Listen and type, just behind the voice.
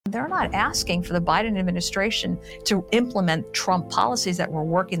They're not asking for the Biden administration to implement Trump policies that were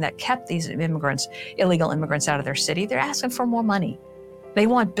working, that kept these immigrants, illegal immigrants, out of their city. They're asking for more money. They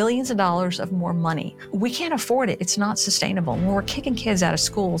want billions of dollars of more money. We can't afford it. It's not sustainable. When we're kicking kids out of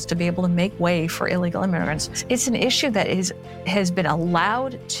schools to be able to make way for illegal immigrants, it's an issue that has been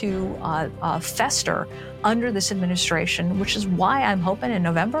allowed to fester under this administration, which is why I'm hoping in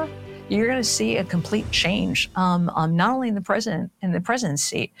November you're going to see a complete change, not only in the president's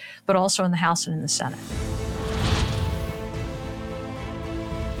seat, but also in the House and in the Senate.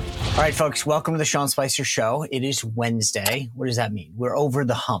 All right, folks, welcome to the Sean Spicer Show. It is Wednesday. What does that mean? We're over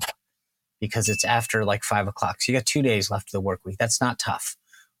the hump because it's after like 5 o'clock. So you got 2 days left of the work week. That's not tough.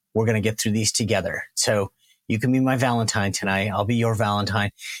 We're going to get through these together. So you can be my Valentine tonight. I'll be your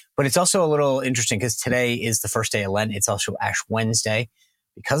Valentine. But it's also a little interesting because today is the first day of Lent. It's also Ash Wednesday.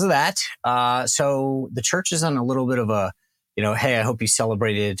 Because of that, so the church is on a little bit of a, hey, I hope you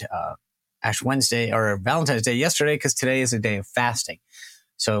celebrated Ash Wednesday or Valentine's Day yesterday because today is a day of fasting.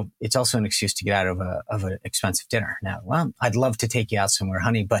 So it's also an excuse to get out of an expensive dinner. Now, well, I'd love to take you out somewhere,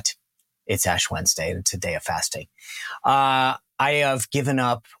 honey, but it's Ash Wednesday and it's a day of fasting. I have given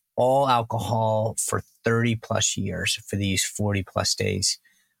up all alcohol for 30 plus years for these 40 plus days.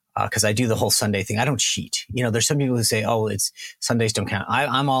 Because I do the whole Sunday thing. I don't cheat. There's some people who say, oh, it's Sundays don't count.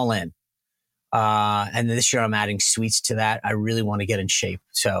 I'm all in. And this year I'm adding sweets to that. I really want to get in shape.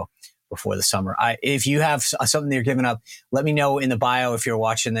 So before the summer, if you have something that you're giving up, let me know in the bio if you're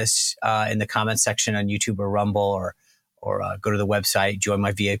watching this in the comments section on YouTube or Rumble or go to the website, join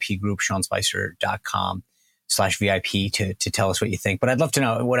my VIP group, SeanSpicer.com/VIP to tell us what you think. But I'd love to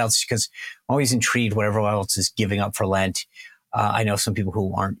know what else, because I'm always intrigued what everyone else is giving up for Lent. I know some people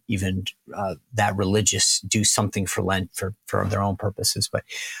who aren't even that religious do something for Lent for their own purposes. But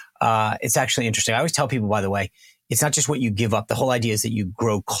it's actually interesting. I always tell people, by the way, it's not just what you give up. The whole idea is that you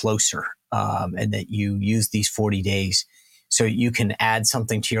grow closer and that you use these 40 days so you can add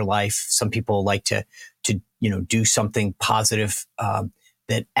something to your life. Some people like to do something positive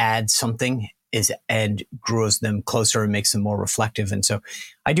that adds something and grows them closer and makes them more reflective. And so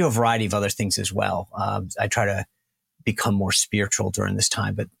I do a variety of other things as well. I try to become more spiritual during this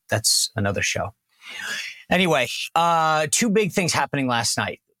time, but that's another show. Anyway, two big things happening last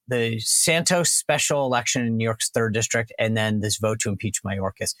night. The Santos special election in New York's 3rd district, and then this vote to impeach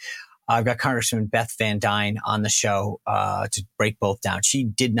Mayorkas. I've got Congressman Beth Van Duyne on the show to break both down. She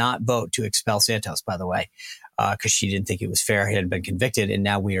did not vote to expel Santos, by the way, because she didn't think it was fair. He hadn't been convicted, and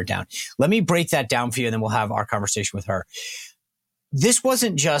now we are down. Let me break that down for you, and then we'll have our conversation with her. This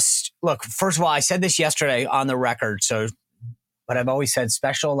wasn't just, look, first of all, I said this yesterday on the record, but I've always said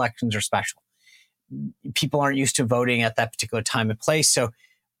special elections are special. People aren't used to voting at that particular time and place. So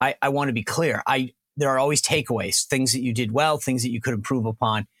I want to be clear. There are always takeaways, things that you did well, things that you could improve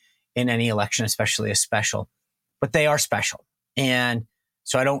upon in any election, especially a special, but they are special. And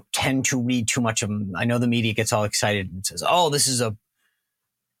so I don't tend to read too much of them. I know the media gets all excited and says, oh, this is a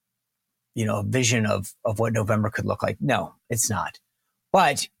vision of what November could look like. No, it's not.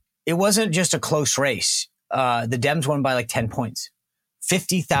 But it wasn't just a close race. The Dems won by like 10 points,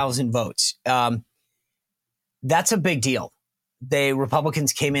 50,000 votes. That's a big deal.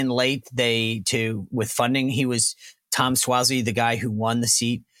 Republicans came in late with funding. He was Tom Suozzi, the guy who won the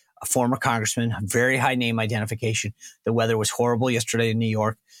seat, a former congressman, very high name identification. The weather was horrible yesterday in New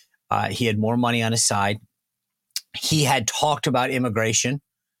York. He had more money on his side. He had talked about immigration,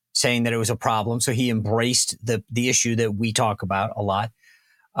 saying that it was a problem. So he embraced the issue that we talk about a lot.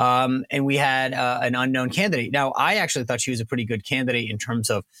 And we had an unknown candidate. Now, I actually thought she was a pretty good candidate in terms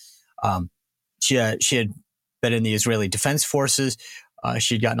of she had been in the Israeli Defense Forces.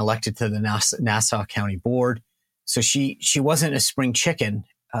 She had gotten elected to the Nassau County Board. So she wasn't a spring chicken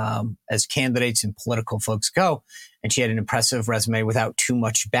as candidates and political folks go. And she had an impressive resume without too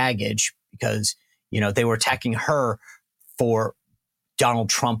much baggage because, they were attacking her for Donald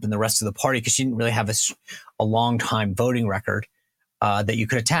Trump and the rest of the party because she didn't really have a long time voting record that you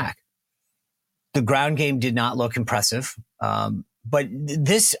could attack. The ground game did not look impressive. But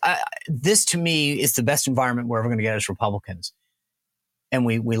this to me is the best environment we're ever going to get as Republicans. And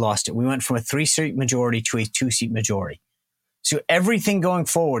we lost it. We went from a 3-seat majority to a 2-seat majority. So everything going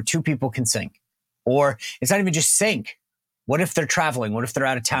forward, 2 people can sink. Or it's not even just sink. What if they're traveling? What if they're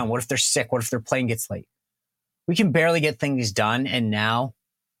out of town? What if they're sick? What if their plane gets late? We can barely get things done. And now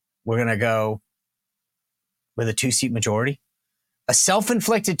we're going to go with a 2-seat majority. A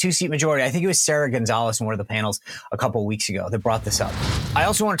self-inflicted 2-seat majority. I think it was Sarah Gonzalez in one of the panels a couple of weeks ago that brought this up. I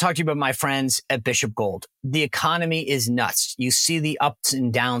also want to talk to you about my friends at Bishop Gold. The economy is nuts. You see the ups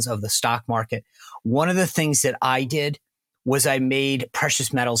and downs of the stock market. One of the things that I did was I made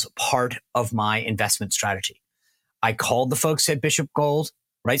precious metals part of my investment strategy. I called the folks at Bishop Gold,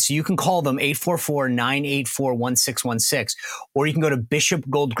 right? So you can call them 844-984-1616, or you can go to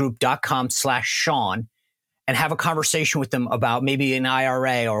bishopgoldgroup.com/Sean and have a conversation with them about maybe an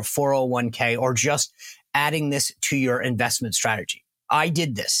IRA or a 401k, or just adding this to your investment strategy. I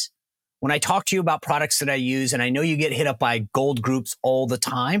did this. When I talk to you about products that I use, and I know you get hit up by gold groups all the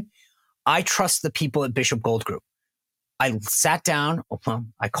time, I trust the people at Bishop Gold Group. I sat down,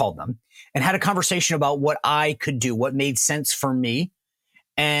 I called them, and had a conversation about what I could do, what made sense for me.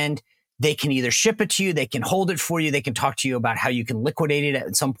 And they can either ship it to you, they can hold it for you, they can talk to you about how you can liquidate it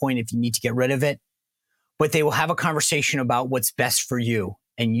at some point if you need to get rid of it. But they will have a conversation about what's best for you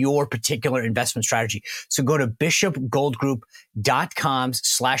and your particular investment strategy. So go to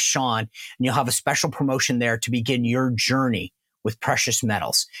bishopgoldgroup.com/Sean, and you'll have a special promotion there to begin your journey with precious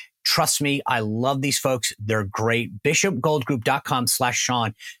metals. Trust me, I love these folks. They're great.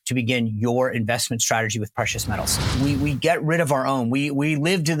 bishopgoldgroup.com/Sean to begin your investment strategy with precious metals. We get rid of our own. We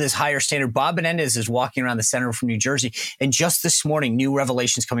live to this higher standard. Bob Menendez is walking around the center from New Jersey, and just this morning, new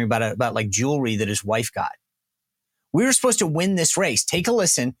revelations coming about like jewelry that his wife got. We were supposed to win this race. Take a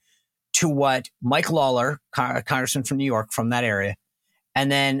listen to what Mike Lawler, congressman from New York, from that area,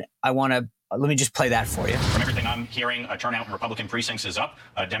 and then let me just play that for you. From everything I'm hearing, turnout in Republican precincts is up.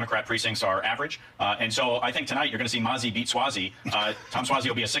 Democrat precincts are average. And so I think tonight you're going to see Mazi beat Suozzi. Tom Suozzi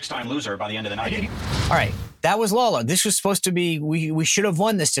will be a 6-time loser by the end of the night. All right. That was Lawler. This was supposed to be, we should have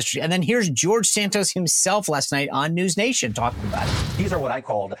won this district. And then here's George Santos himself last night on News Nation talking about it. These are what I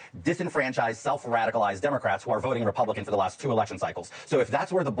called disenfranchised, self-radicalized Democrats who are voting Republican for the last 2 election cycles. So if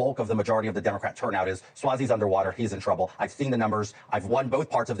that's where the bulk of the majority of the Democrat turnout is, Suozzi's underwater. He's in trouble. I've seen the numbers. I've won both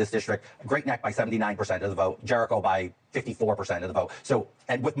parts of this district. Great Neck by 79% of the vote. Jericho by 54% of the vote. So,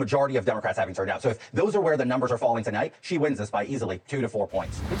 and with majority of Democrats having turned out. So if those are where the numbers are falling tonight, she wins this by easily 2 to 4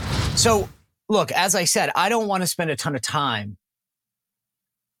 points. So, look, as I said, I don't want to spend a ton of time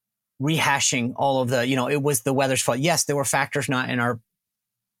rehashing all of the, it was the weather's fault. Yes, there were factors not in our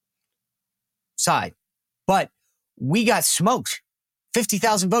side, but we got smoked.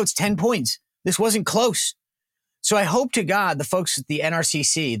 50,000 votes, 10 points. This wasn't close. So I hope to God the folks at the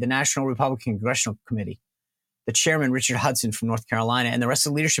NRCC, the National Republican Congressional Committee, the chairman, Richard Hudson from North Carolina, and the rest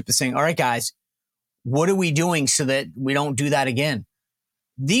of the leadership is saying, all right, guys, what are we doing so that we don't do that again?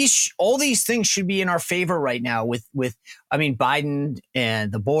 All these things should be in our favor right now with Biden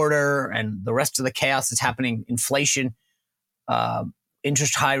and the border and the rest of the chaos that's happening, inflation,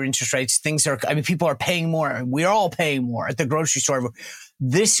 higher interest rates, people are paying more. We're all paying more at the grocery store.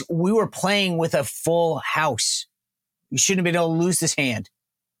 We were playing with a full house. We shouldn't have been able to lose this hand,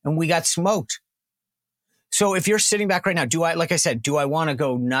 and we got smoked. So if you're sitting back right now, do I want to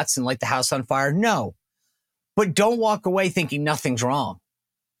go nuts and light the house on fire? No, but don't walk away thinking nothing's wrong.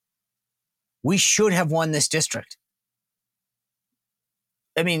 We should have won this district.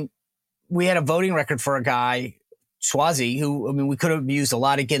 We had a voting record for a guy, Suozzi, who, we could have used a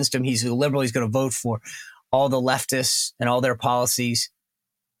lot against him. He's a liberal. He's going to vote for all the leftists and all their policies.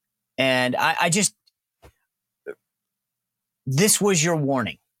 And this was your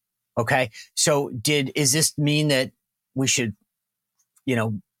warning. Okay. So does this mean that we should,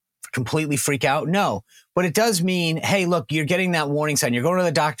 completely freak out? No, but it does mean, hey, look, you're getting that warning sign. You're going to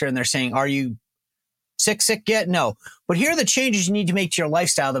the doctor and they're saying, are you sick yet? No, but here are the changes you need to make to your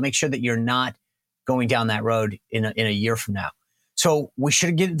lifestyle to make sure that you're not going down that road in a year from now. So we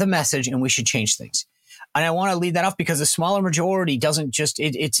should get the message and we should change things. And I want to lead that off because the smaller majority doesn't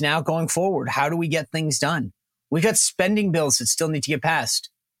it's now going forward. How do we get things done? We got spending bills that still need to get passed.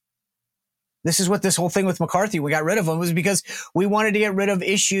 This is what this whole thing with McCarthy, we got rid of him, was because we wanted to get rid of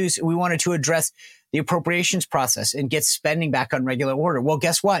issues. We wanted to address the appropriations process and get spending back on regular order. Well,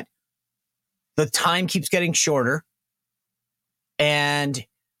 guess what? The time keeps getting shorter and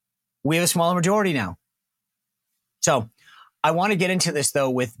we have a smaller majority now. So I want to get into this,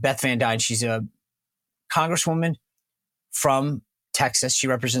 though, with Beth Van Duyne. She's a congresswoman from Texas. She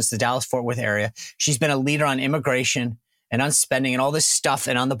represents the Dallas-Fort Worth area. She's been a leader on immigration and on spending and all this stuff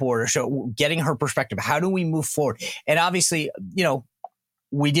and on the border. So getting her perspective, how do we move forward? And obviously,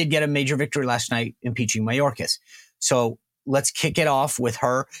 we did get a major victory last night impeaching Mayorkas. So let's kick it off with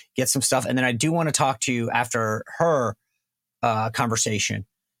her, get some stuff. And then I do want to talk to you after her conversation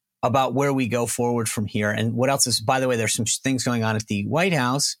about where we go forward from here. And what else is, by the way, there's some things going on at the White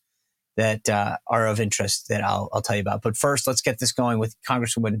House that are of interest that I'll tell you about. But first, let's get this going with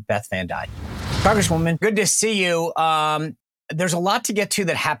Congresswoman Beth Van Duyne. Congresswoman, good to see you. There's a lot to get to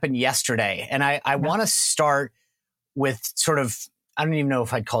that happened yesterday. And I want to start with sort of, I don't even know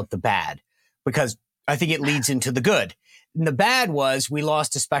if I'd call it the bad, because I think it leads into the good. And the bad was we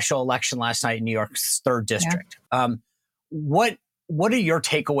lost a special election last night in New York's 3rd district. Yeah. What are your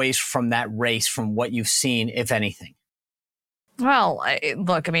takeaways from that race, from what you've seen, if anything? Well,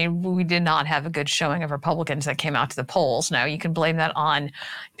 look, I mean, we did not have a good showing of Republicans that came out to the polls. Now, you can blame that on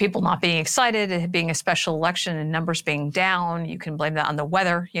people not being excited, it being a special election and numbers being down. You can blame that on the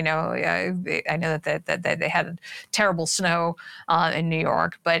weather. I know that they had terrible snow in New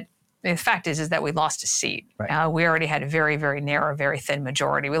York, but the fact is that we lost a seat. Right. We already had a very, very narrow, very thin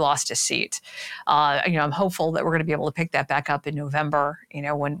majority. We lost a seat. I'm hopeful that we're going to be able to pick that back up in November.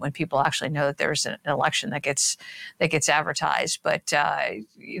 When people actually know that there's an election that gets advertised. But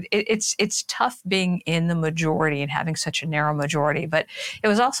it's tough being in the majority and having such a narrow majority. But it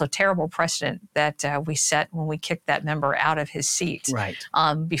was also a terrible precedent that we set when we kicked that member out of his seat. Right.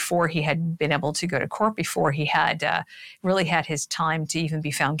 Before he had been able to go to court, before he had really had his time to even be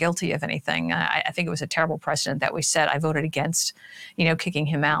found guilty of anything. I think it was a terrible precedent that we set. I voted against, kicking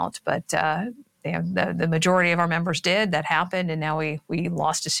him out, but the majority of our members did. That happened, and now we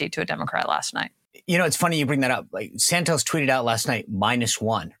lost a seat to a Democrat last night. It's funny you bring that up. Like Santos tweeted out last night,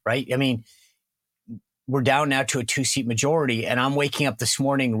 -1, right? I mean, we're down now to a 2-seat majority, and I'm waking up this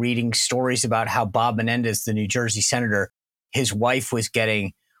morning reading stories about how Bob Menendez, the New Jersey senator, his wife was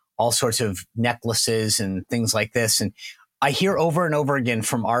getting all sorts of necklaces and things like this, and I hear over and over again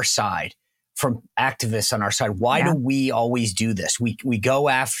from our side, from activists on our side, why do we always do this? We go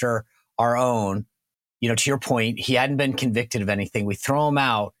after our own. To your point, he hadn't been convicted of anything. We throw him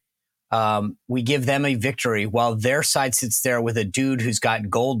out. We give them a victory while their side sits there with a dude who's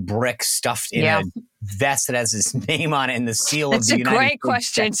got gold bricks stuffed in a vest that has his name on it and the seal of the United States. It's a great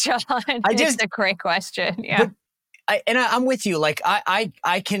question, John. It's a great question. Yeah. I'm with you. Like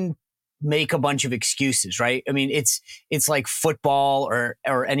I can make a bunch of excuses, right? I mean, it's like football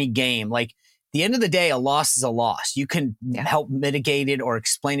or any game. Like at the end of the day, a loss is a loss. You can help mitigate it or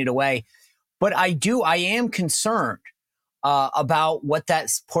explain it away. But I am concerned about what that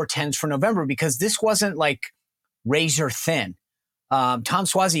portends for November, because this wasn't like razor thin. Tom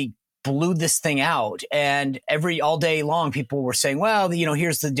Suozzi blew this thing out, and all day long, people were saying, well,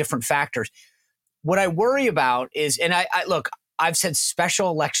 here's the different factors. What I worry about is, and I look, I've said special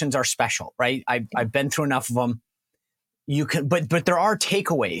elections are special, right? I've been through enough of them. But there are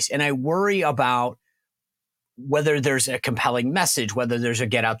takeaways, and I worry about whether there's a compelling message, whether there's a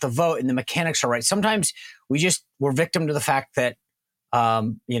get out the vote, and the mechanics are right. Sometimes we're victim to the fact that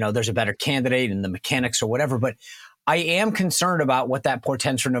there's a better candidate and the mechanics or whatever. But I am concerned about what that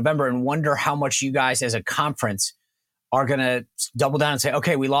portends for November, and wonder how much you guys as a conference are going to double down and say,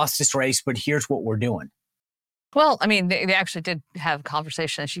 okay, we lost this race, but here's what we're doing. Well, I mean, they actually did have a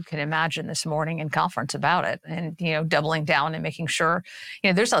conversation, as you can imagine, this morning in conference about it, and doubling down and making sure,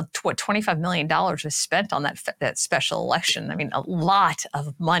 there's $25 million was spent on that special election. I mean, a lot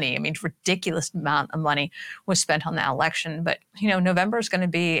of money. I mean, ridiculous amount of money was spent on that election. But November is going to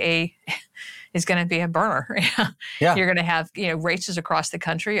be a burner. Yeah. You're going to have races across the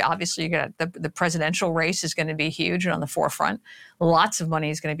country. Obviously, you got the presidential race is going to be huge and on the forefront. Lots of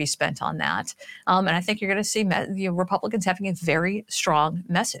money is going to be spent on that, and I think you're going to see Republicans having a very strong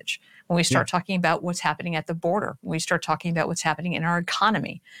message when we start talking about what's happening at the border, when we start talking about what's happening in our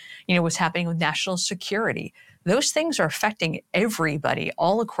economy, what's happening with national security. Those things are affecting everybody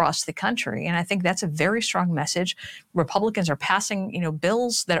all across the country. And I think that's a very strong message. Republicans are passing,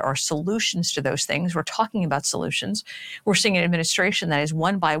 bills that are solutions to those things. We're talking about solutions. We're seeing an administration that is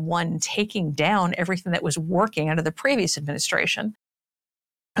one by one taking down everything that was working under the previous administration.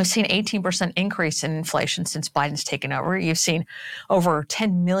 I've seen 18% increase in inflation since Biden's taken over. You've seen over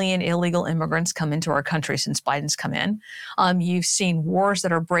 10 million illegal immigrants come into our country since Biden's come in. You've seen wars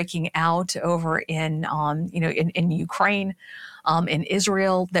that are breaking out over in Ukraine, in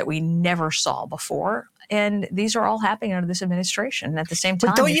Israel, that we never saw before. And these are all happening under this administration. And at the same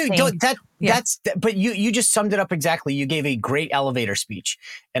time, but you just summed it up exactly. You gave a great elevator speech,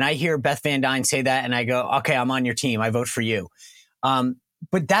 and I hear Beth Van Duyne say that, and I go, okay, I'm on your team. I vote for you.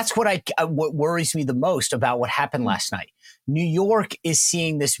 But that's what worries me the most about what happened last night. New York is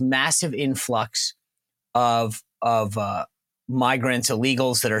seeing this massive influx of migrants,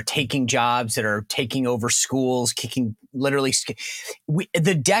 illegals that are taking jobs, that are taking over schools,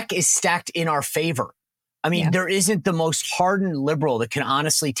 the deck is stacked in our favor. I mean, there isn't the most hardened liberal that can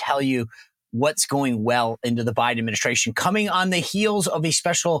honestly tell you what's going well into the Biden administration, coming on the heels of a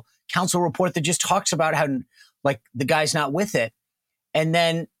special counsel report that just talks about how, like, the guy's not with it. And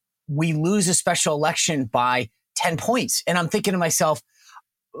then we lose a special election by 10 points. And I'm thinking to myself,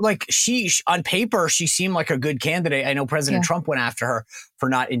 like on paper, she seemed like a good candidate. I know President Trump went after her for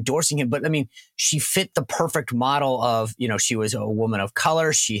not endorsing him, but I mean, she fit the perfect model of, she was a woman of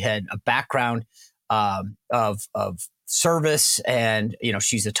color. She had a background of service, and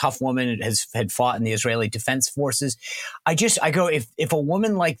she's a tough woman. Had fought in the Israeli Defense Forces. I go, if a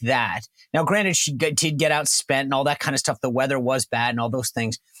woman like that, now granted she did get outspent and all that kind of stuff. The weather was bad and all those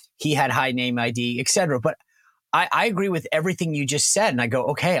things. He had high name ID, etc. But I agree with everything you just said, and I go,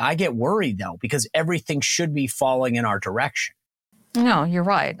 okay, I get worried though because everything should be falling in our direction. No, you're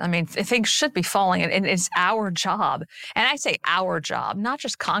right. I mean, things should be falling, and it's our job. And I say our job, not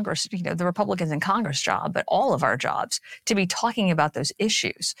just Congress, the Republicans in Congress job, but all of our jobs to be talking about those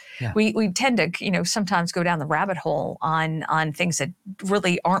issues. Yeah. We tend to, sometimes go down the rabbit hole on things that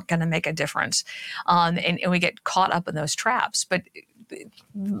really aren't going to make a difference. And we get caught up in those traps. But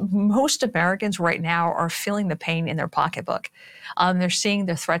most Americans right now are feeling the pain in their pocketbook. They're seeing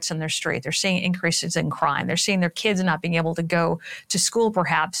the threats in their street. They're seeing increases in crime. They're seeing their kids not being able to go to school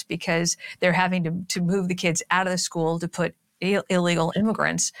perhaps because they're having to move the kids out of the school to put illegal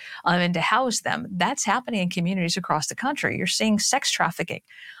immigrants and to house them. That's happening in communities across the country. You're seeing sex trafficking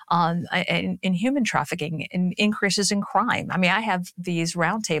and human trafficking and increases in crime. I mean, I have these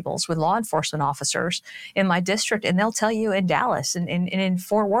roundtables with law enforcement officers in my district, and they'll tell you in Dallas and in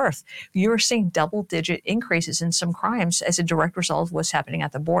Fort Worth, you're seeing double-digit increases in some crimes as a direct result of what's happening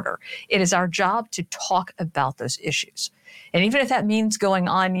at the border. It is our job to talk about those issues. And even if that means going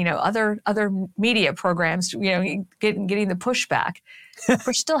on, other media programs, getting the pushback,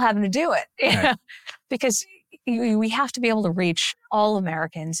 we're still having to do it. Right. Because we have to be able to reach all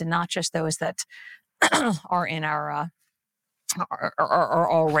Americans and not just those that are in our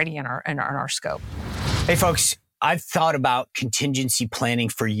are already in our scope. Hey, folks. I've thought about contingency planning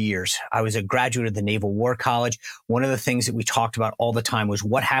for years. I was a graduate of the Naval War College. One of the things that we talked about all the time was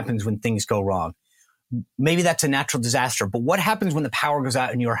what happens when things go wrong. Maybe that's a natural disaster, but what happens when the power goes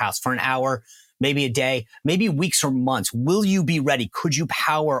out in your house for an hour, maybe a day, maybe weeks or months? Will you be ready? Could you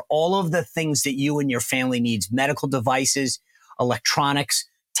power all of the things that you and your family needs, medical devices, electronics,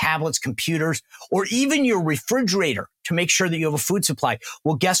 tablets, computers, or even your refrigerator to make sure that you have a food supply?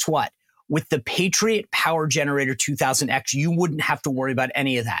 Well, guess what? With the Patriot Power Generator 2000X, you wouldn't have to worry about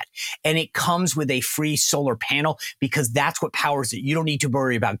any of that. And it comes with a free solar panel because that's what powers it. You don't need to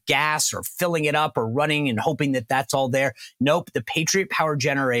worry about gas or filling it up or running and hoping that that's all there. Nope. The Patriot Power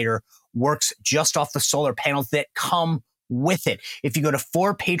Generator works just off the solar panels that come with it. If you go to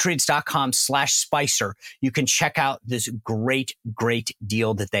 4patriots.com/Spicer, you can check out this great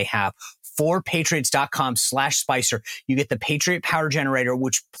deal that they have. 4patriots.com/Spicer. You get the Patriot Power Generator,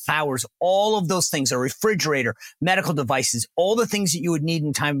 which powers all of those things, a refrigerator, medical devices, all the things that you would need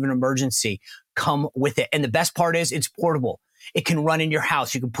in time of an emergency come with it. And the best part is it's portable. It can run in your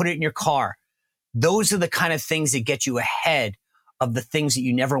house. You can put it in your car. Those are the kind of things that get you ahead of the things that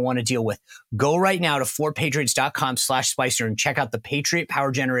you never want to deal with. Go right now to 4patriots.com/Spicer and check out the Patriot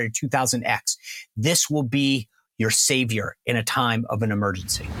Power Generator 2000X. This will be your savior in a time of an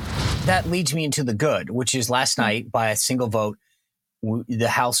emergency. That leads me into the good, which is last night by a single vote, the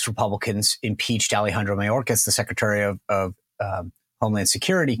House Republicans impeached Alejandro Mayorkas, the Secretary of Homeland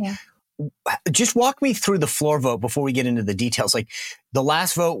Security. Yeah. Just walk me through the floor vote before we get into the details. Like the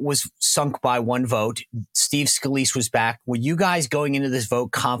last vote was sunk by one vote. Steve Scalise was back. Were you guys going into this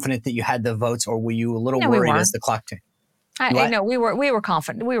vote confident that you had the votes, or were you a little worried as the clock ticked? I know we were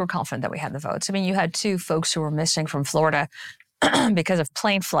confident. We were confident that we had the votes. I mean, you had two folks who were missing from Florida because of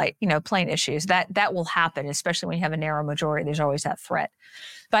plane flight, plane issues. That will happen, especially when you have a narrow majority. There's always that threat.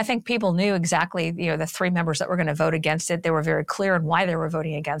 But I think people knew exactly, the three members that were going to vote against it. They were very clear on why they were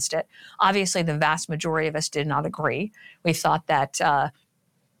voting against it. Obviously, the vast majority of us did not agree. We thought that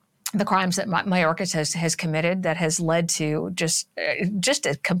the crimes that Mayorkas has committed that has led to just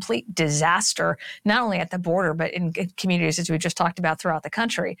a complete disaster, not only at the border, but in communities, as we just talked about, throughout the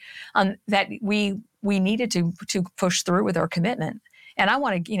country, that we needed to push through with our commitment. And I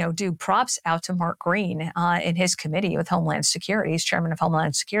want to, do props out to Mark Green in his committee with Homeland Security. He's chairman of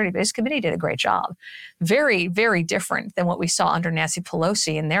Homeland Security, but his committee did a great job. Very, very different than what we saw under Nancy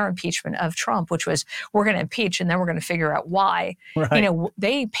Pelosi in their impeachment of Trump, which was we're going to impeach and then we're going to figure out why. Right.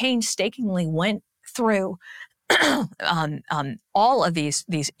 They painstakingly went through all of these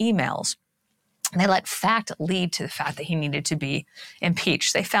emails. They let fact lead to the fact that he needed to be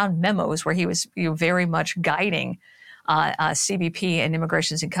impeached. They found memos where he was very much guiding CBP and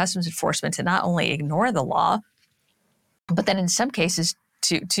Immigrations and Customs Enforcement to not only ignore the law, but then in some cases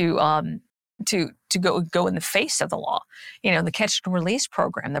to go in the face of the law. The catch and release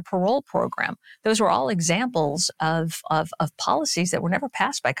program, the parole program, those were all examples of policies that were never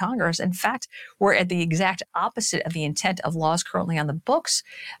passed by Congress. In fact, were at the exact opposite of the intent of laws currently on the books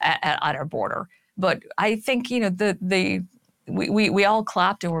at our border. But I think we all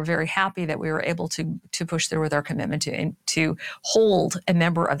clapped and were very happy that we were able to push through with our commitment to hold a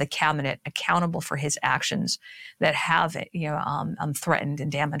member of the cabinet accountable for his actions that have threatened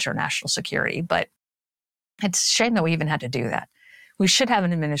and damaged our national security. But it's a shame that we even had to do that. We should have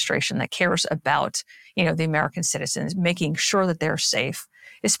an administration that cares about the American citizens, making sure that they're safe,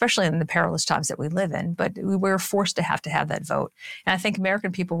 especially in the perilous times that we live in. But we're forced to have that vote, and I think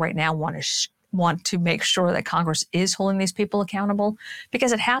American people right now want to make sure that Congress is holding these people accountable,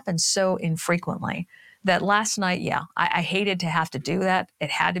 because it happens so infrequently that last night, I hated to have to do that. It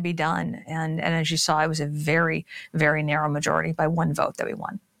had to be done. And as you saw, it was a very, very narrow majority by one vote that we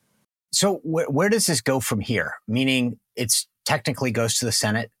won. So where does this go from here? Meaning it's technically goes to the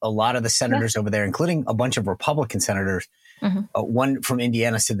Senate. A lot of the senators over there, including a bunch of Republican senators, one from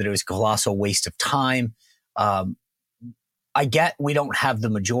Indiana said that it was a colossal waste of time. I get we don't have the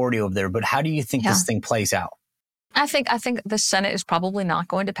majority over there, but how do you think this thing plays out? I think the Senate is probably not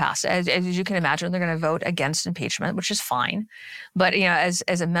going to pass. As you can imagine, they're going to vote against impeachment, which is fine. But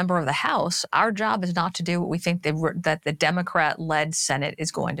as a member of the House, our job is not to do what we think that the Democrat-led Senate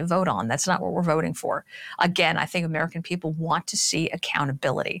is going to vote on. That's not what we're voting for. Again, I think American people want to see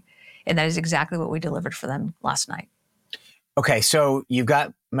accountability, and that is exactly what we delivered for them last night. Okay, so you've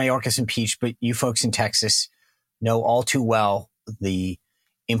got Mayorkas impeached, but you folks in Texas know all too well the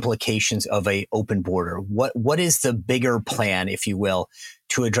implications of an open border. What is the bigger plan, if you will,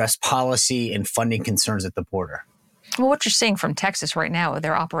 to address policy and funding concerns at the border? Well, what you're seeing from Texas right now with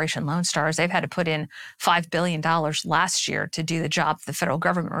their Operation Lone Star is they've had to put in $5 billion last year to do the job the federal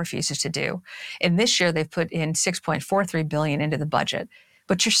government refuses to do. And this year they've put in $6.43 billion into the budget.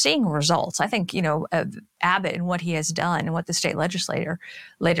 But you're seeing results. I think, Abbott and what he has done and what the state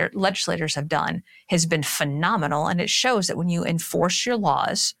legislators have done has been phenomenal. And it shows that when you enforce your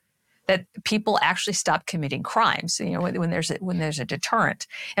laws, that people actually stop committing crimes, when there's a deterrent.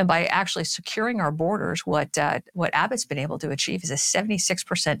 And by actually securing our borders, what Abbott's been able to achieve is a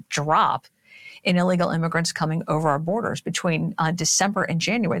 76% drop in illegal immigrants coming over our borders. Between December and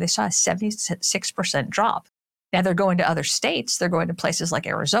January, they saw a 76% drop. Now they're going to other states. They're going to places like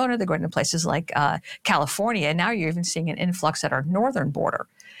Arizona. They're going to places like California. And now you're even seeing an influx at our northern border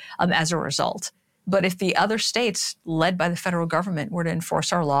as a result. But if the other states led by the federal government were to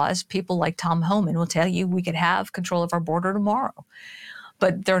enforce our laws, people like Tom Homan will tell you we could have control of our border tomorrow.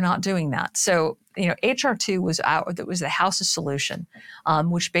 But they're not doing that. So, H.R. 2 was the House's solution,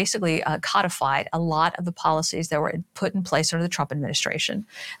 which basically codified a lot of the policies that were put in place under the Trump administration.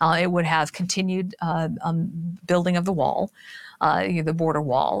 It would have continued building of the wall, the border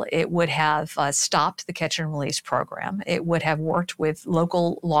wall. It would have stopped the catch and release program. It would have worked with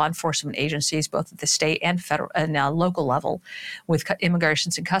local law enforcement agencies, both at the state and federal and local level, with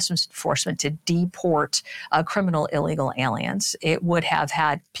Immigration and Customs Enforcement to deport criminal illegal aliens. It would have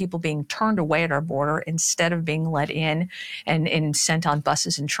had people being turned away at our border instead of being let in and sent on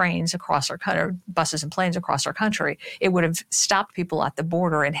buses and trains across our country, buses and planes across our country. It would have stopped people at the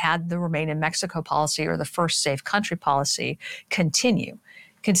border and had the Remain in Mexico policy or the First Safe Country policy continue.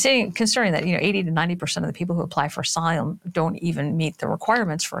 Considering that 80 to 90% of the people who apply for asylum don't even meet the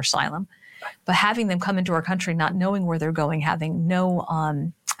requirements for asylum, but having them come into our country not knowing where they're going, having no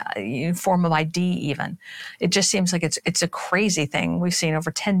form of ID even, it just seems like it's a crazy thing. We've seen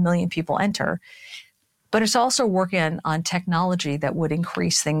over 10 million people enter, but it's also working on technology that would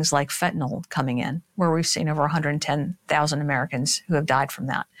increase things like fentanyl coming in, where we've seen over 110,000 Americans who have died from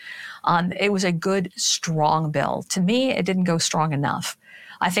that. It was a good, strong bill. To me, it didn't go strong enough.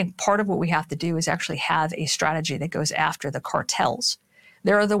 I think part of what we have to do is actually have a strategy that goes after the cartels.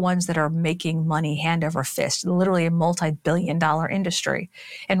 They're the ones that are making money hand over fist, literally a multi-billion-dollar industry.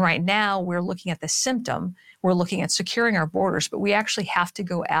 And right now, we're looking at the symptom. We're looking at securing our borders, but we actually have to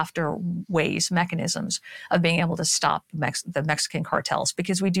go after ways, mechanisms of being able to stop the Mexican cartels,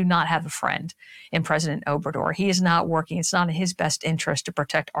 because we do not have a friend in President Obrador. He is not working. It's not in his best interest to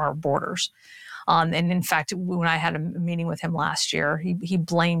protect our borders. And in fact, when I had a meeting with him last year, he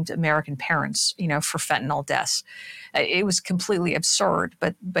blamed American parents, for fentanyl deaths. It was completely absurd.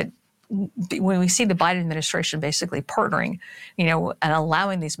 But when we see the Biden administration basically partnering, and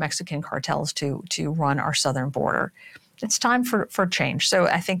allowing these Mexican cartels to run our southern border, it's time for change. So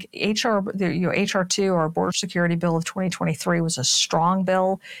I think HR 2, our border security bill of 2023, was a strong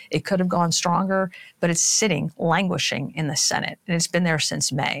bill. It could have gone stronger, but it's sitting, languishing in the Senate, and it's been there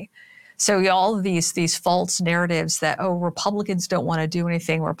since May. So all of these false narratives that, oh, Republicans don't want to do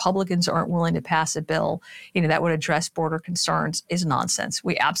anything, Republicans aren't willing to pass a bill, that would address border concerns is nonsense.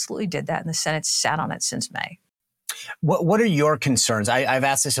 We absolutely did that, and the Senate sat on it since May. What are your concerns? I've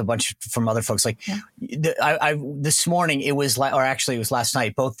asked this a bunch from other folks. Like, this morning, it was last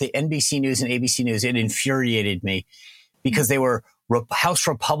night, both the NBC News and ABC News, it infuriated me because they were House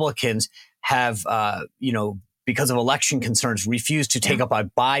Republicans have, because of election concerns, refused to take up a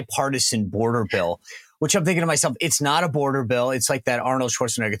bipartisan border bill, which I'm thinking to myself, it's not a border bill. It's like that Arnold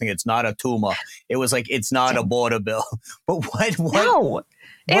Schwarzenegger thing. It's not a Tuma. It was like, it's not a border bill. But what? No.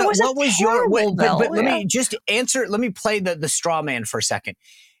 What was your bill? But let me just answer. Let me play the straw man for a second.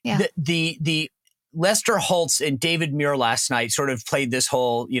 Yeah. The Lester Holtz and David Muir last night sort of played this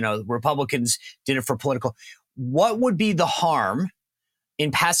whole, Republicans did it for political. What would be the harm in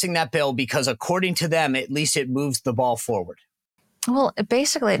passing that bill? Because according to them, at least it moves the ball forward. Well,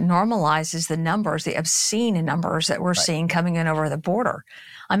 basically, it normalizes the numbers, the obscene numbers that we're seeing coming in over the border.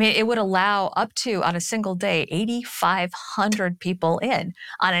 I mean, it would allow up to, on a single day, 8,500 people in.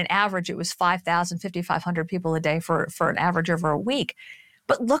 On an average, it was 5,000, 5,500 people a day for an average over a week.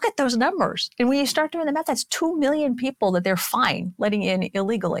 But look at those numbers. And when you start doing the math, that's 2 million people that they're fine letting in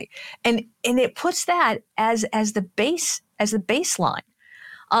illegally. And it puts that as the baseline.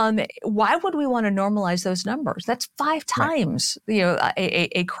 Why would we want to normalize those numbers? That's 5 times,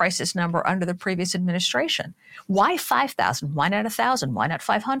 a crisis number under the previous administration. Why 5,000? Why not 1,000? Why not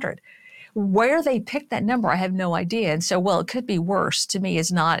 500? Where they picked that number, I have no idea. And so, it could be worse. To me,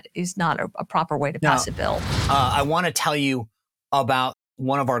 is not a proper way to pass a bill. I want to tell you about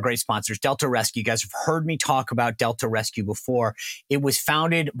one of our great sponsors, Delta Rescue. You guys have heard me talk about Delta Rescue before. It was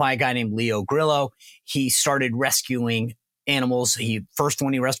founded by a guy named Leo Grillo. He started rescuing animals. First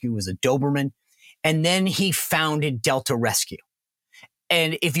one he rescued was a Doberman. And then he founded Delta Rescue.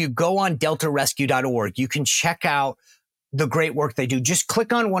 And if you go on deltarescue.org, you can check out the great work they do. Just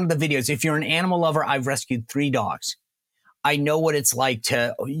click on one of the videos. If you're an animal lover, I've rescued 3 dogs. I know what it's like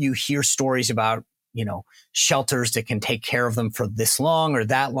you hear stories about, shelters that can take care of them for this long or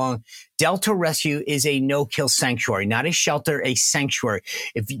that long. Delta Rescue is a no-kill sanctuary, not a shelter, a sanctuary.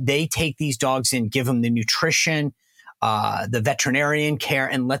 If they take these dogs in, give them the nutrition, the veterinarian care,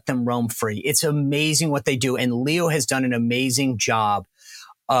 and let them roam free. It's amazing what they do. And Leo has done an amazing job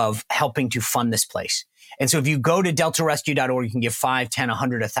of helping to fund this place. And so if you go to deltarescue.org, you can give 5, 10,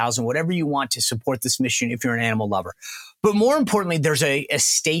 100, 1,000, whatever you want to support this mission if you're an animal lover. But more importantly, there's a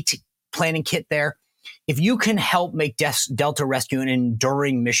estate planning kit there. If you can help make Delta Rescue an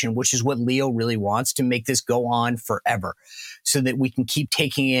enduring mission, which is what Leo really wants, to make this go on forever so that we can keep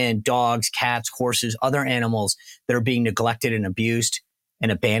taking in dogs, cats, horses, other animals that are being neglected and abused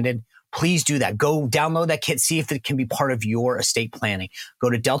and abandoned, please do that. Go download that kit. See if it can be part of your estate planning. Go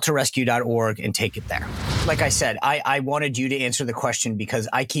to deltarescue.org and take it there. Like I said, I wanted you to answer the question because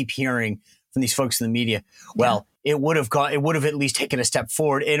I keep hearing from these folks in the media, well, it would have at least taken a step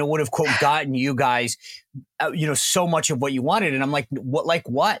forward, and it would have, quote, gotten you guys, so much of what you wanted. And I'm like,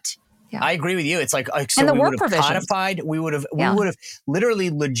 what? Yeah. I agree with you. It's like, so we would have codified, we would have literally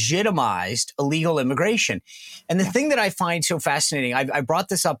legitimized illegal immigration. And the thing that I find so fascinating, I brought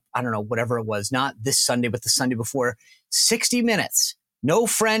this up, I don't know, whatever it was, not this Sunday, but the Sunday before, 60 Minutes, no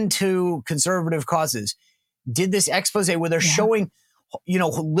friend to conservative causes, did this expose where they're showing,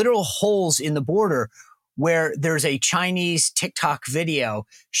 literal holes in the border where there's a Chinese TikTok video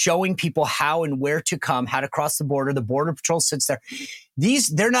showing people how and where to come, how to cross the border. The Border Patrol sits there.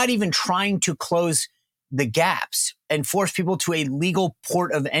 They're not even trying to close the gaps and force people to a legal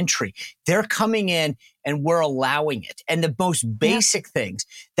port of entry. They're coming in and we're allowing it. And the most basic things,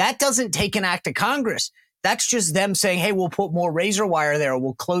 that doesn't take an act of Congress. That's just them saying, hey, we'll put more razor wire there.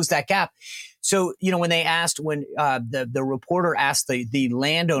 We'll close that gap. So, when the reporter asked the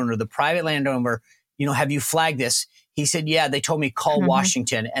landowner, the private landowner, have you flagged this? He said, yeah, they told me call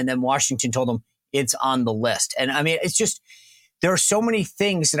Washington. And then Washington told them it's on the list. And I mean, it's just, there are so many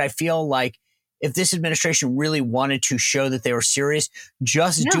things that I feel like if this administration really wanted to show that they were serious,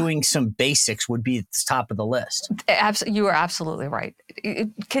 just doing some basics would be at the top of the list. You are absolutely right.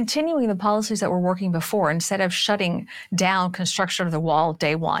 Continuing the policies that were working before, instead of shutting down construction of the wall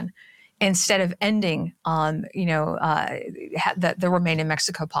day one, instead of ending the Remain in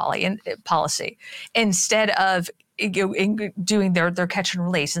Mexico policy, instead of doing their catch and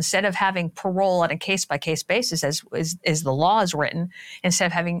release, instead of having parole on a case-by-case basis as the law is written,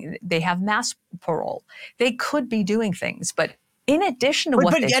 instead of they have mass parole. They could be doing things, but in addition to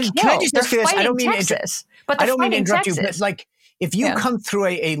they're fighting Texas. I don't mean to interrupt you, but like if you come through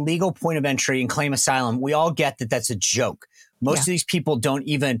a legal point of entry and claim asylum, we all get that that's a joke. Most of these people don't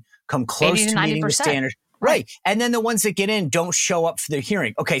even come close 80 to to meeting the 90%. standards. Right. And then the ones that get in don't show up for their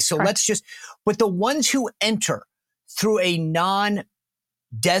hearing. Okay, so Correct. but the ones who enter through a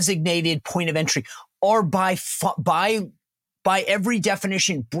non-designated point of entry are by every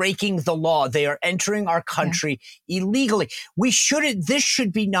definition breaking the law. They are entering our country illegally. This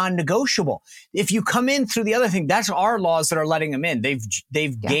should be non-negotiable. If you come in through the other thing, that's our laws that are letting them in.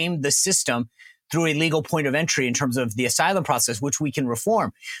 They've gamed the system through a legal point of entry in terms of the asylum process, which we can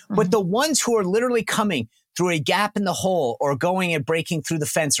reform. But the ones who are literally coming through a gap in the hole or going and breaking through the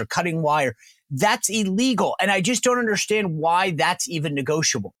fence or cutting wire, that's illegal. And I just don't understand why that's even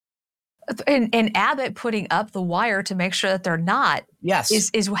negotiable. And Abbott putting up the wire to make sure that they're not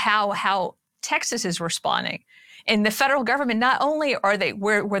is how Texas is responding. And the federal government, not only are they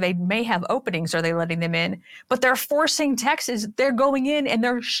where they may have openings, are they letting them in, but they're forcing Texas. They're going in and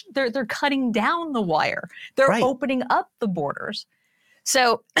they're cutting down the wire. They're opening up the borders.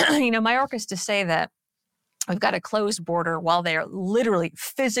 So, Mayorkas to say that we've got a closed border while they're literally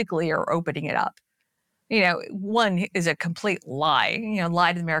physically are opening it up. One is a complete lie,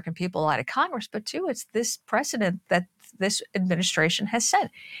 lie to the American people, lie to Congress, but two, it's this precedent that this administration has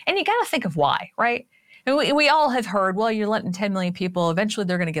set. And you got to think of why, right? And we all have heard, well, you're letting 10 million people, eventually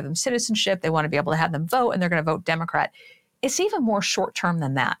they're going to give them citizenship. They want to be able to have them vote and they're going to vote Democrat. It's even more short term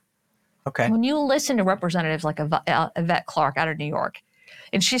than that. Okay. When you listen to representatives like Yvette Clarke out of New York,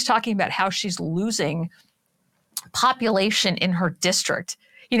 and she's talking about how she's losing population in her district.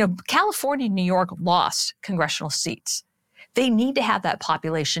 California and New York lost congressional seats. They need to have that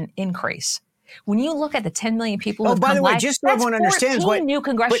population increase. When you look at the 10 million people who by the way, just so everyone understands, 14 new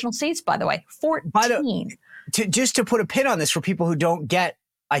congressional seats, by the way, 14. Just to put a pin on this for people who don't get,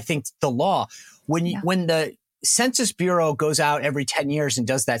 I think, the law, when the Census Bureau goes out every 10 years and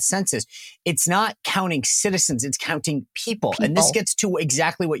does that census, it's not counting citizens, it's counting people. And this gets to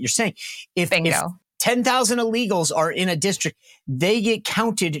exactly what you're saying. If 10,000 illegals are in a district, they get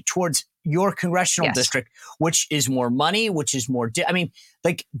counted towards your congressional district, which is more money, which is more,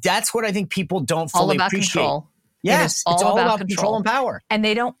 that's what I think people don't fully appreciate. Control. Yes, it's all about control and power. And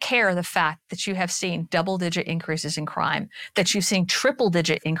they don't care the fact that you have seen double-digit increases in crime, that you've seen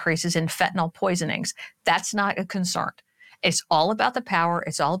triple-digit increases in fentanyl poisonings. That's not a concern. It's all about the power.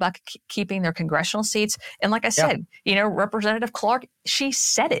 It's all about keeping their congressional seats. And like I said, Representative Clarke, she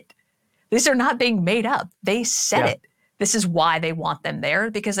said it. These are not being made up. They said it. This is why they want them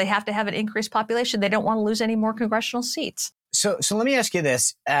there, because they have to have an increased population. They don't want to lose any more congressional seats. So let me ask you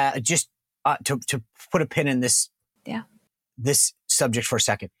this, just to put a pin in this subject for a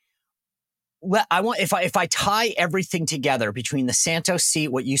second. If I tie everything together between the Santos seat,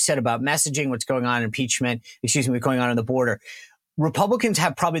 what you said about messaging, what's going on in impeachment, what's going on the border, Republicans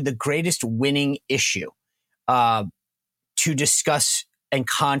have probably the greatest winning issue to discuss and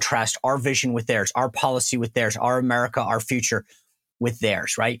contrast our vision with theirs, our policy with theirs, our America, our future with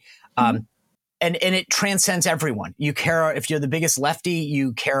theirs, right? And it transcends everyone. You care, if you're the biggest lefty,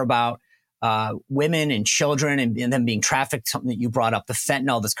 you care about women and children and them being trafficked, something that you brought up, the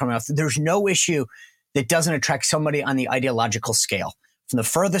fentanyl that's coming off. There's no issue that doesn't attract somebody on the ideological scale. From the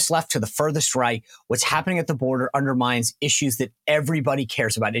furthest left to the furthest right, what's happening at the border undermines issues that everybody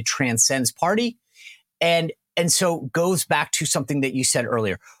cares about. It transcends party. And so goes back to something that you said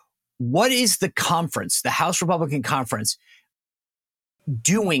earlier. What is the conference, the House Republican Conference,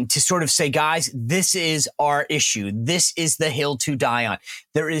 doing to sort of say, guys, this is our issue. This is the hill to die on.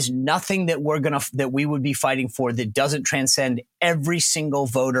 There is nothing that we would be fighting for that doesn't transcend every single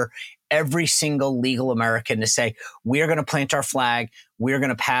voter, every single legal American to say, we are going to plant our flag. We are going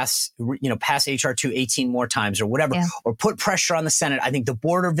to pass H.R. 2 18 more times or whatever, or put pressure on the Senate. I think the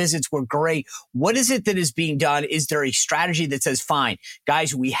border visits were great. What is it that is being done? Is there a strategy that says, fine,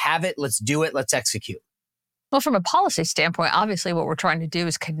 guys, we have it. Let's do it. Let's execute. Well, from a policy standpoint, obviously what we're trying to do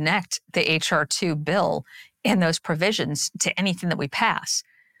is connect the H.R. 2 bill and those provisions to anything that we pass,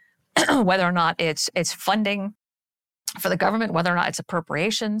 whether or not it's funding for the government, whether or not it's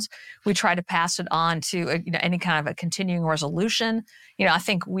appropriations. We try to pass it on to any kind of a continuing resolution. I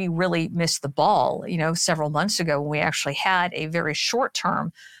think we really missed the ball, several months ago when we actually had a very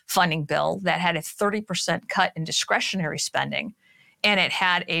short-term funding bill that had a 30% cut in discretionary spending. And it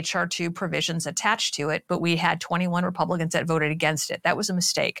had H.R. 2 provisions attached to it, but we had 21 Republicans that voted against it. That was a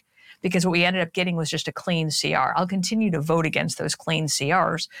mistake because what we ended up getting was just a clean CR. I'll continue to vote against those clean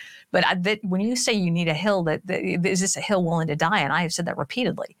CRs. But when you say you need a hill, is this a hill willing to die on? I have said that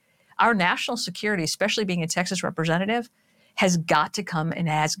repeatedly. Our national security, especially being a Texas representative, has got to come and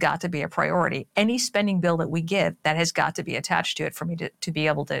has got to be a priority. Any spending bill that we give, that has got to be attached to it for me to be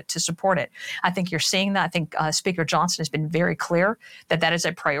able to support it. I think you're seeing that. I think Speaker Johnson has been very clear that that is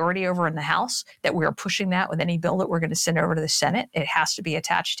a priority over in the House, that we are pushing that with any bill that we're going to send over to the Senate. It has to be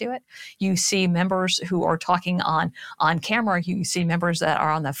attached to it. You see members who are talking on camera. You see members that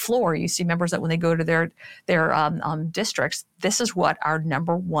are on the floor. You see members that when they go to their districts, this is what our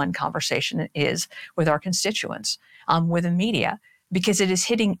number one conversation is with our constituents, with the media, because it is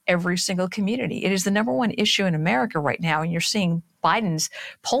hitting every single community. It is the number one issue in America right now, and you're seeing Biden's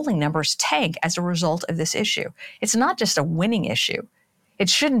polling numbers tank as a result of this issue. It's not just a winning issue. It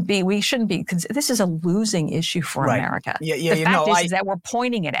shouldn't be. We shouldn't be. This is a losing issue for America. The fact is that we're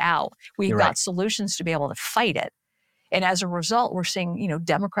pointing it out. We've got solutions to be able to fight it, and as a result, we're seeing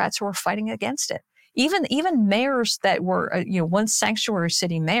Democrats who are fighting against it. Even mayors that were once sanctuary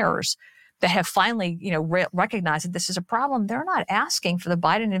city mayors that have finally recognized that this is a problem. They're not asking for the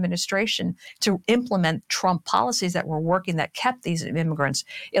Biden administration to implement Trump policies that were working, that kept these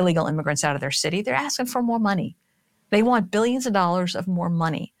illegal immigrants out of their city. They're asking for more money. They want billions of dollars of more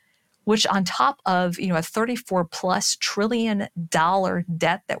money, which on top of a $34+ trillion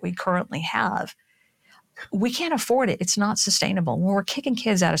debt that we currently have, we can't afford it. It's not sustainable. When we're kicking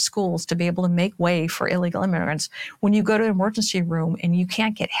kids out of schools to be able to make way for illegal immigrants, when you go to an emergency room and you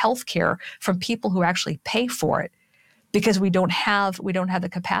can't get health care from people who actually pay for it because we don't have the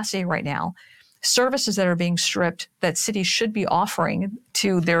capacity right now, services that are being stripped that cities should be offering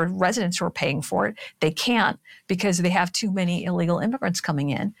to their residents who are paying for it, they can't because they have too many illegal immigrants coming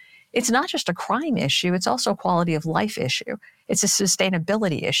in. It's not just a crime issue, it's also a quality of life issue. It's a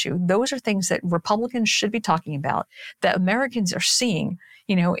sustainability issue. Those are things that Republicans should be talking about, that Americans are seeing,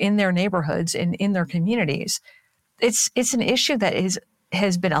 in their neighborhoods and in their communities. It's an issue that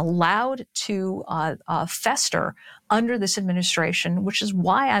has been allowed to fester under this administration, which is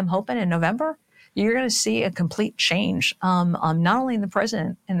why I'm hoping in November you're going to see a complete change, not only in the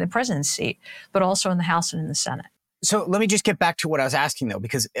president's seat, but also in the House and in the Senate. So let me just get back to what I was asking, though,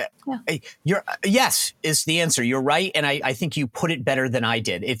 because yes is the answer. You're right. And I think you put it better than I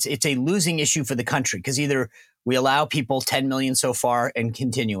did. It's a losing issue for the country because either we allow people, 10 million so far and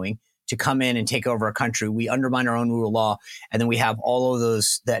continuing, to come in and take over our country. We undermine our own rule of law. And then we have all of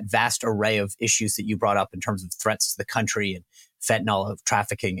that vast array of issues that you brought up in terms of threats to the country and fentanyl,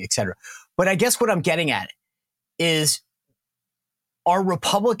 trafficking, et cetera. But I guess what I'm getting at is, are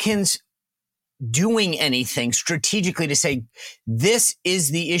Republicans doing anything strategically to say, this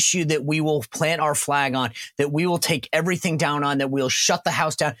is the issue that we will plant our flag on, that we will take everything down on, that we'll shut the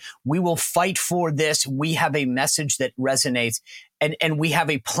House down. We will fight for this. We have a message that resonates and we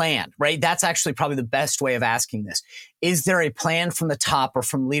have a plan, right? That's actually probably the best way of asking this. Is there a plan from the top or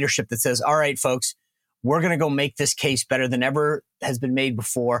from leadership that says, all right, folks, we're going to go make this case better than ever has been made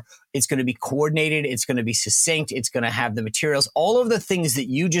before. It's going to be coordinated. It's going to be succinct. It's going to have the materials, all of the things that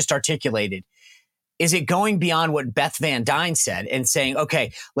you just articulated. Is it going beyond what Beth Van Duyne said and saying,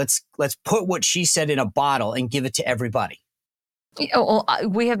 okay, let's put what she said in a bottle and give it to everybody?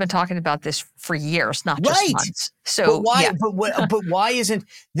 We have been talking about this for years, not just months. So, but why? Yeah. But why isn't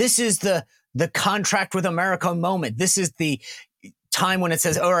this is the contract with America moment? This is the time when it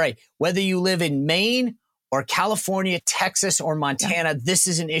says, all right, whether you live in Maine or California, Texas, or Montana, this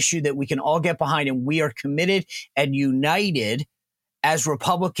is an issue that we can all get behind, and we are committed and united as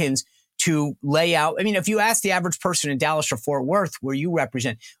Republicans to lay out. I mean, if you ask the average person in Dallas or Fort Worth, where you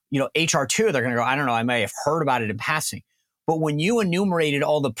represent, HR 2, they're going to go, I don't know, I may have heard about it in passing. But when you enumerated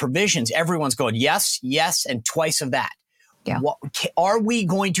all the provisions, everyone's going, yes, yes, and twice of that. Yeah. Are we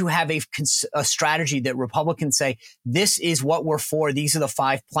going to have a strategy that Republicans say, this is what we're for, these are the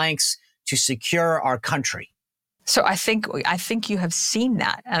 5 planks to secure our country? So I think you have seen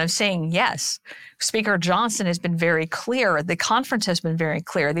that. And I'm saying, yes, Speaker Johnson has been very clear. The conference has been very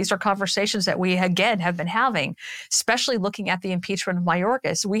clear. These are conversations that we, again, have been having, especially looking at the impeachment of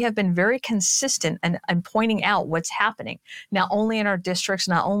Mayorkas. We have been very consistent and pointing out what's happening, not only in our districts,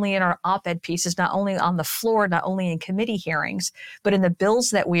 not only in our op-ed pieces, not only on the floor, not only in committee hearings, but in the bills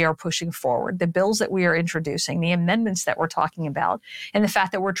that we are pushing forward, the bills that we are introducing, the amendments that we're talking about, and the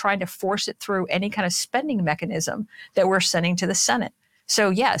fact that we're trying to force it through any kind of spending mechanism that we're sending to the Senate. So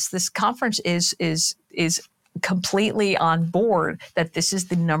yes, this conference is completely on board that this is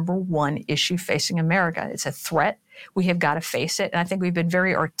the number one issue facing America. It's a threat. We have got to face it. And I think we've been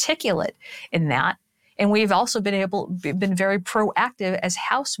very articulate in that. And we've also been very proactive as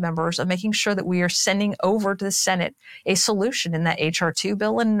House members of making sure that we are sending over to the Senate a solution in that HR 2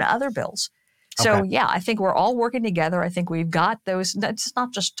 bill and other bills. So Okay. yeah, I think we're all working together. I think we've got those. It's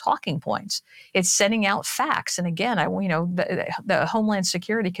not just talking points; it's sending out facts. And again, the Homeland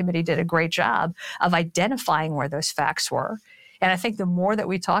Security Committee did a great job of identifying where those facts were. And I think the more that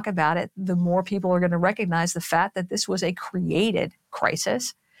we talk about it, the more people are going to recognize the fact that this was a created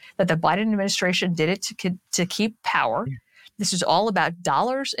crisis, that the Biden administration did it to keep power. This is all about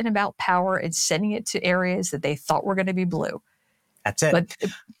dollars and about power and sending it to areas that they thought were going to be blue. That's it.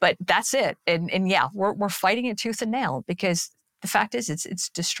 But that's it. And yeah, we're fighting it tooth and nail because the fact is it's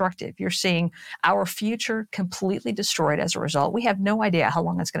destructive. You're seeing our future completely destroyed as a result. We have no idea how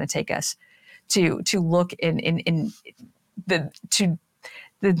long it's going to take us to look in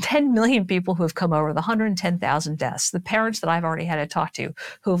the 10 million people who have come over, the 110,000 deaths, the parents that I've already had to talk to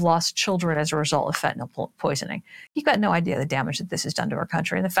who have lost children as a result of fentanyl poisoning. You've got no idea the damage that this has done to our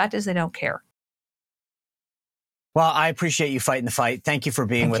country. And the fact is they don't care. Well, I appreciate you fighting the fight. Thank you for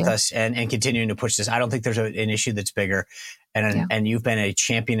being Thank with you. us and continuing to push this. I don't think there's an issue that's bigger. And you've been a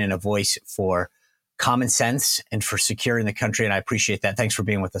champion and a voice for common sense and for securing the country. And I appreciate that. Thanks for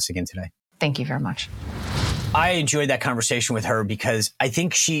being with us again today. Thank you very much. I enjoyed that conversation with her because I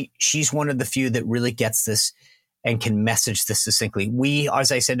think she's one of the few that really gets this and can message this succinctly. As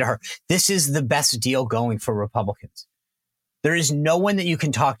I said to her, this is the best deal going for Republicans. There is no one that you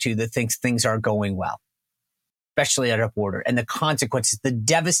can talk to that thinks things are going well, especially at our border, and the consequences, the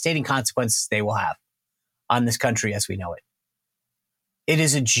devastating consequences they will have on this country as we know it. It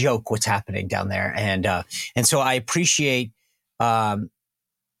is a joke what's happening down there. And so I appreciate her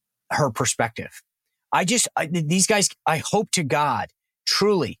perspective. These guys, I hope to God,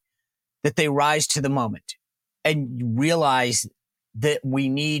 truly, that they rise to the moment and realize that we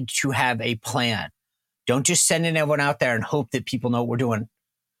need to have a plan. Don't just send everyone out there and hope that people know what we're doing.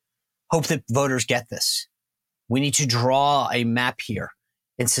 Hope that voters get this. We need to draw a map here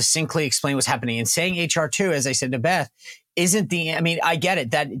and succinctly explain what's happening. And saying HR 2, as I said to Beth, I get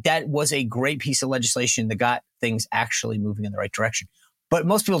it. That was a great piece of legislation that got things actually moving in the right direction. But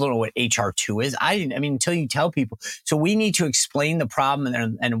most people don't know what HR 2 is. Until you tell people. So we need to explain the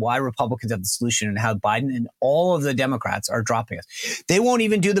problem and why Republicans have the solution and how Biden and all of the Democrats are dropping us. They won't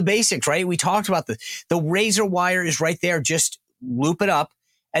even do the basics, right? We talked about the razor wire is right there. Just loop it up.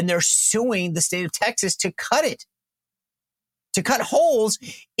 And they're suing the state of Texas to cut it, to cut holes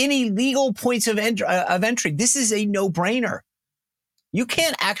in illegal points of entry. This is a no-brainer. You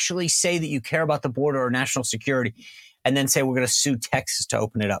can't actually say that you care about the border or national security and then say we're going to sue Texas to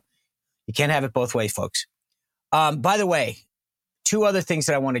open it up. You can't have it both ways, folks. By the way, two other things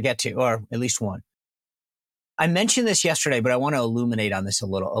that I want to get to, or at least one. I mentioned this yesterday, but I want to illuminate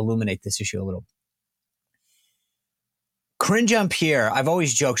this issue a little. Karine Jean-Pierre, I've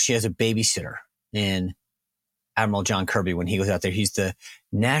always joked she has a babysitter in Admiral John Kirby when he was out there. He's the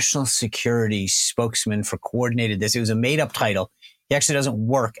national security spokesman for coordinated this. It was a made-up title. He actually doesn't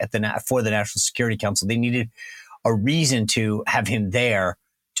work for the National Security Council. They needed a reason to have him there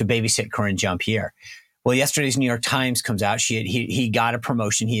to babysit Karine Jean-Pierre. Well, yesterday's New York Times comes out. He got a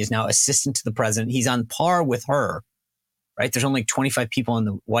promotion. He is now assistant to the president. He's on par with her, right? There's only 25 people in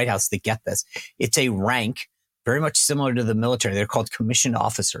the White House that get this. It's a rank very much similar to the military. They're called commissioned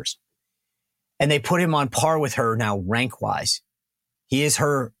officers. And they put him on par with her now rank-wise. He is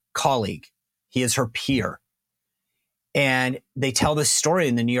her colleague. He is her peer. And they tell this story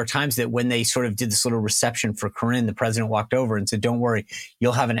in the New York Times that when they sort of did this little reception for Karine, the president walked over and said, "Don't worry,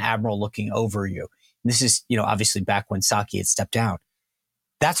 you'll have an admiral looking over you." And this is, obviously back when Psaki had stepped down.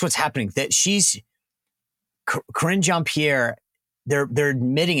 That's what's happening. That Karine Jean-Pierre, they're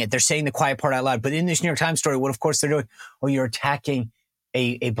admitting it. They're saying the quiet part out loud. But in this New York Times story, what of course they're doing, you're attacking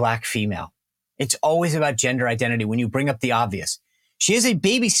a black female. It's always about gender identity when you bring up the obvious. She is a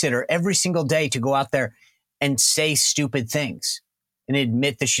babysitter every single day to go out there and say stupid things and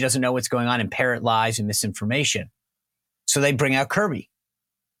admit that she doesn't know what's going on and parrot lies and misinformation. So they bring out Kirby.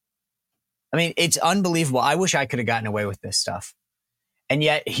 It's unbelievable. I wish I could have gotten away with this stuff. And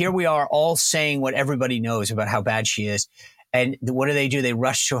yet here we are all saying what everybody knows about how bad she is. And what do? They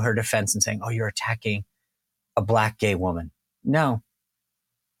rush to her defense and saying, you're attacking a black gay woman. No,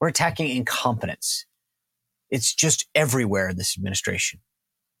 we're attacking incompetence. It's just everywhere in this administration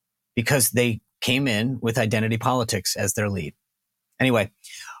because they came in with identity politics as their lead. Anyway,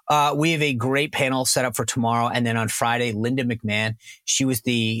 we have a great panel set up for tomorrow. And then on Friday, Linda McMahon, she was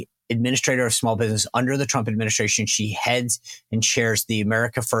the administrator of small business under the Trump administration. She heads and chairs the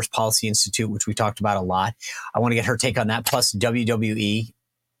America First Policy Institute, which we talked about a lot. I want to get her take on that, plus WWE.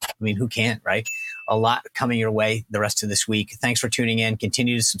 Who can't, right? A lot coming your way the rest of this week. Thanks for tuning in.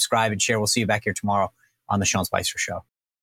 Continue to subscribe and share. We'll see you back here tomorrow on The Sean Spicer Show.